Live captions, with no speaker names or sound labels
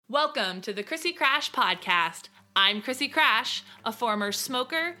Welcome to the Chrissy Crash Podcast. I'm Chrissy Crash, a former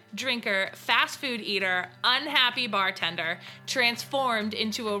smoker, drinker, fast food eater, unhappy bartender, transformed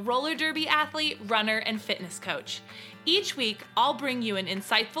into a roller derby athlete, runner, and fitness coach. Each week, I'll bring you an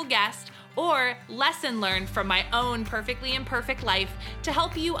insightful guest or lesson learned from my own perfectly imperfect life to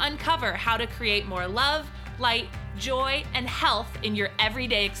help you uncover how to create more love, light, joy, and health in your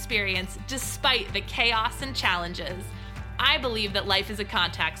everyday experience despite the chaos and challenges. I believe that life is a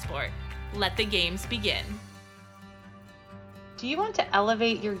contact sport. Let the games begin. Do you want to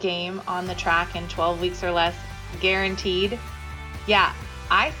elevate your game on the track in 12 weeks or less, guaranteed? Yeah,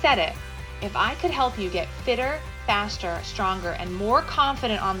 I said it. If I could help you get fitter, faster, stronger, and more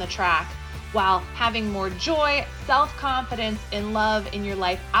confident on the track while having more joy, self-confidence, and love in your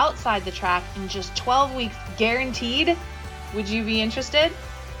life outside the track in just 12 weeks, guaranteed, would you be interested?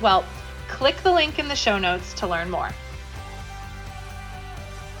 Well, click the link in the show notes to learn more.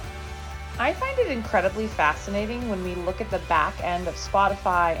 I find it incredibly fascinating when we look at the back end of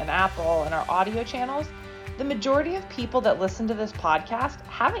Spotify and Apple and our audio channels. The majority of people that listen to this podcast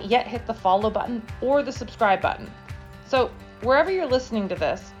haven't yet hit the follow button or the subscribe button. So wherever you're listening to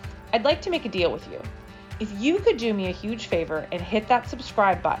this, I'd like to make a deal with you. If you could do me a huge favor and hit that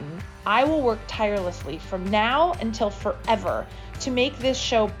subscribe button, I will work tirelessly from now until forever to make this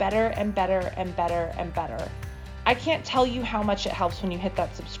show better and better and better and better. I can't tell you how much it helps when you hit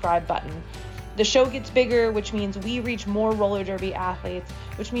that subscribe button. The show gets bigger, which means we reach more roller derby athletes,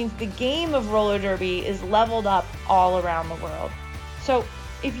 which means the game of roller derby is leveled up all around the world. So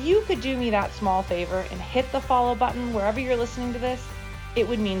if you could do me that small favor and hit the follow button wherever you're listening to this, it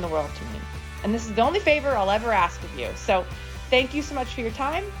would mean the world to me. And this is the only favor I'll ever ask of you. So thank you so much for your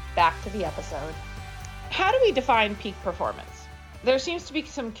time. Back to the episode. How do we define peak performance? There seems to be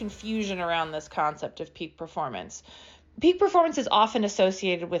some confusion around this concept of peak performance. Peak performance is often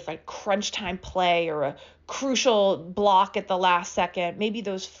associated with like crunch time play or a crucial block at the last second, maybe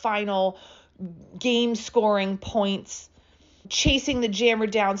those final game scoring points, chasing the jammer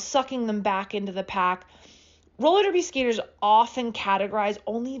down, sucking them back into the pack. Roller derby skaters often categorize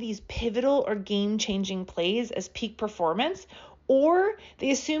only these pivotal or game-changing plays as peak performance, or they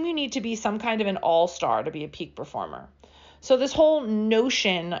assume you need to be some kind of an all-star to be a peak performer. So this whole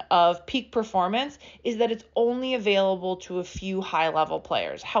notion of peak performance is that it's only available to a few high-level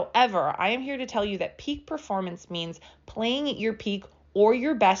players. However, I am here to tell you that peak performance means playing at your peak or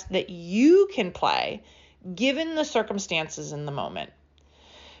your best that you can play, given the circumstances in the moment.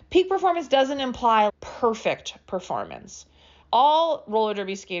 Peak performance doesn't imply perfect performance. All roller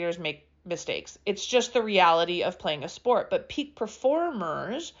derby skaters make mistakes. It's just the reality of playing a sport. But peak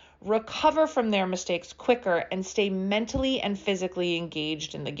performers recover from their mistakes quicker and stay mentally and physically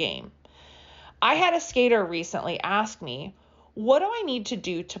engaged in the game. I had a skater recently ask me, what do I need to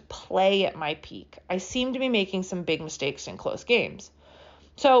do to play at my peak? I seem to be making some big mistakes in close games.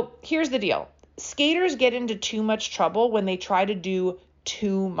 So here's the deal. Skaters get into too much trouble when they try to do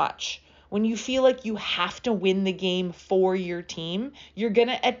too much. When you feel like you have to win the game for your team, you're going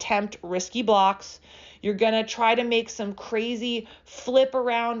to attempt risky blocks. You're going to try to make some crazy flip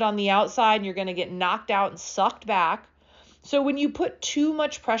around on the outside, and you're going to get knocked out and sucked back. So when you put too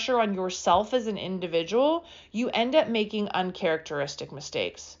much pressure on yourself as an individual, you end up making uncharacteristic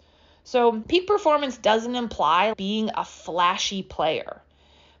mistakes. So peak performance doesn't imply being a flashy player.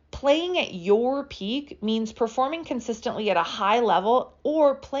 Playing at your peak means performing consistently at a high level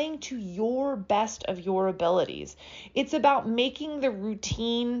or playing to your best of your abilities. It's about making the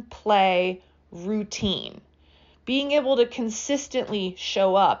routine play routine. Being able to consistently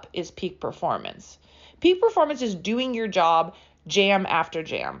show up is peak performance. Peak performance is doing your job jam after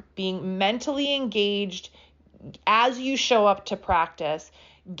jam, being mentally engaged as you show up to practice,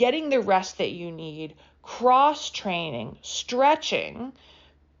 getting the rest that you need, cross-training, stretching.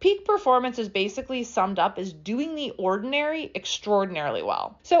 Peak performance is basically summed up as doing the ordinary extraordinarily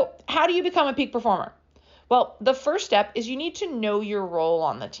well. So how do you become a peak performer? Well, the first step is you need to know your role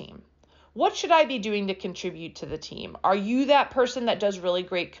on the team. What should I be doing to contribute to the team? Are you that person that does really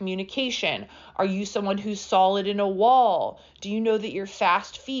great communication? Are you someone who's solid in a wall? Do you know that your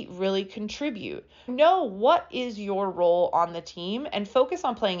fast feet really contribute? Know what is your role on the team and focus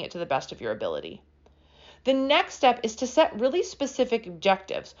on playing it to the best of your ability. The next step is to set really specific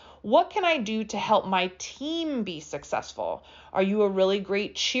objectives. What can I do to help my team be successful? Are you a really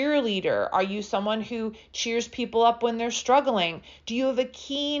great cheerleader? Are you someone who cheers people up when they're struggling? Do you have a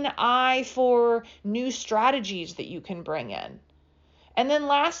keen eye for new strategies that you can bring in? And then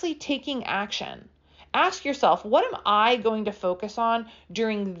lastly, taking action. Ask yourself, what am I going to focus on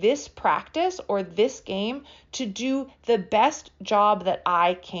during this practice or this game to do the best job that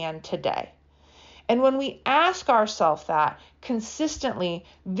I can today? And when we ask ourselves that consistently,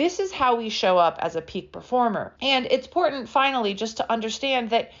 this is how we show up as a peak performer. And it's important, finally, just to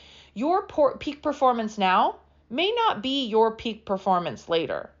understand that your peak performance now may not be your peak performance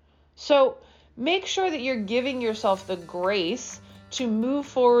later. So make sure that you're giving yourself the grace to move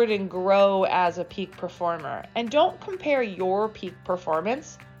forward and grow as a peak performer. And don't compare your peak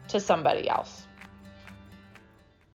performance to somebody else.